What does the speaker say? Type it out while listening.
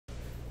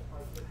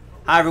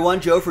Hi everyone,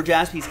 Joe for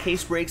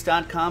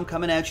JaspysCaseBreaks.com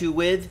coming at you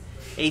with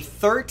a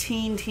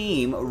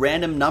 13-team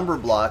random number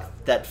block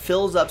that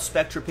fills up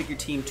Spectra Pick Your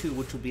Team 2,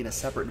 which will be in a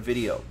separate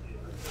video.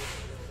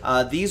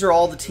 These are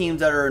all the teams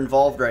that are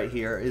involved right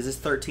here. Is this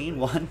 13?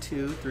 1,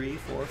 2, 3,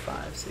 4,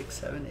 5, 6,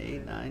 7,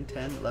 8, 9,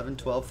 10, 11,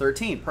 12,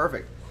 13.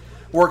 Perfect.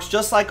 Works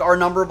just like our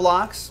number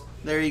blocks.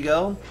 There you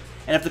go.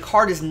 And if the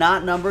card is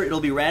not numbered,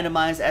 it'll be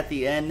randomized at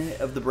the end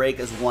of the break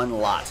as one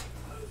lot.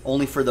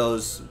 Only for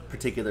those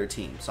particular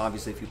teams. So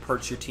obviously if you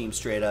purchase your team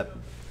straight up,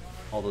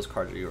 all those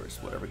cards are yours,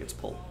 whatever gets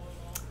pulled.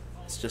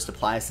 This just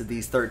applies to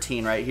these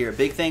 13 right here.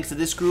 Big thanks to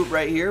this group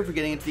right here for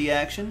getting into the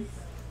action.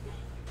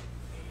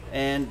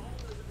 And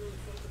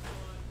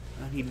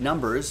I need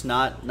numbers,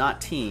 not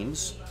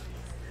teams.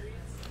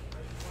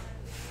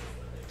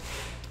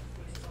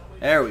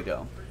 There we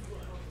go.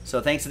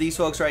 So thanks to these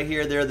folks right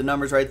here, there are the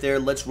numbers right there.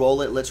 Let's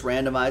roll it, let's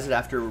randomize it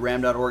after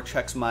ram.org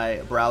checks my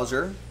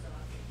browser.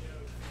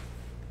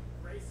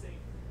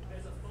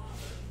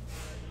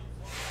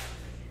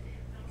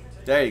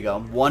 There you go.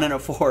 1 and a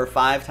 4,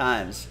 5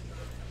 times.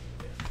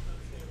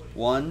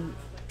 1,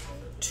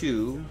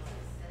 2,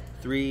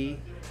 3,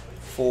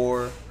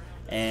 4,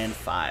 and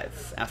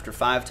 5. After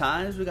 5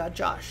 times, we got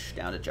Josh.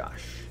 Down to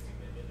Josh.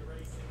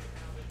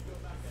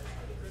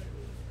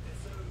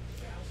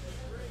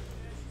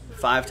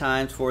 Five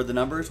times for the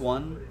numbers.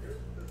 1,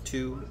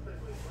 2,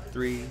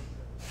 3,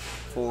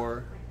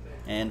 4,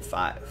 and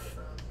 5.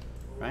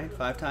 Right?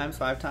 5 times,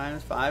 5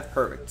 times, 5.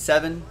 Perfect.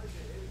 7.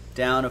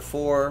 Down to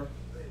 4.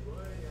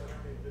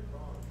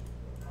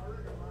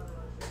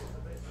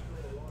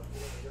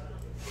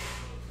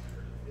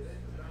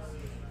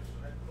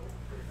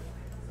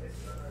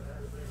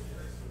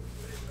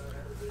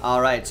 All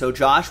right, so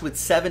Josh with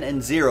 7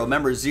 and 0.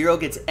 Remember, 0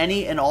 gets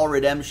any and all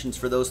redemptions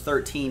for those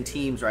 13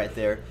 teams right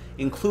there,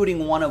 including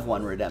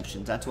 1-of-1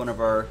 redemptions. That's one of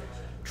our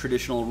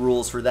traditional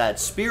rules for that.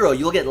 Spiro,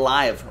 you'll get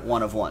live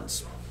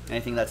 1-of-1s.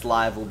 Anything that's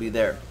live will be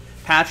there.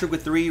 Patrick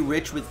with 3,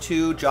 Rich with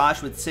 2,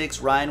 Josh with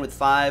 6, Ryan with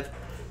 5,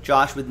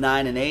 Josh with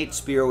 9 and 8,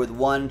 Spiro with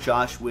 1,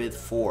 Josh with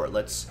 4.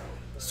 Let's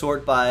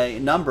sort by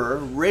number.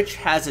 Rich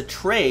has a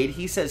trade.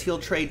 He says he'll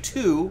trade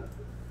 2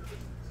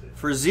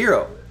 for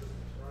 0.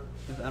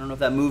 I don't know if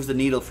that moves the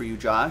needle for you,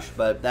 Josh,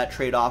 but that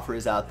trade offer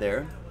is out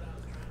there.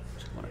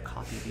 Just want to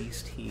copy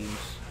these teams.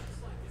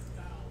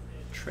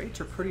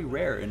 Trades are pretty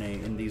rare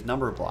in these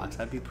number blocks.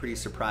 I'd be pretty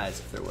surprised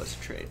if there was a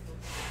trade.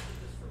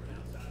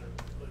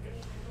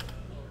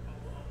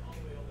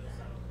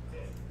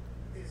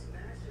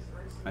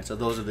 All right, so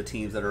those are the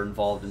teams that are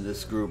involved in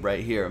this group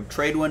right here.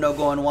 Trade window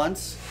going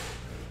once.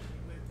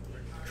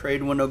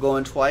 Trade window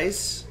going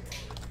twice.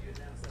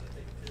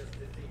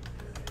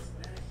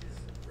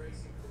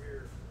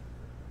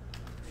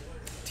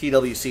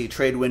 TWC,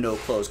 trade window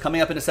closed. Coming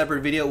up in a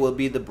separate video will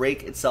be the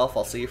break itself.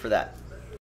 I'll see you for that.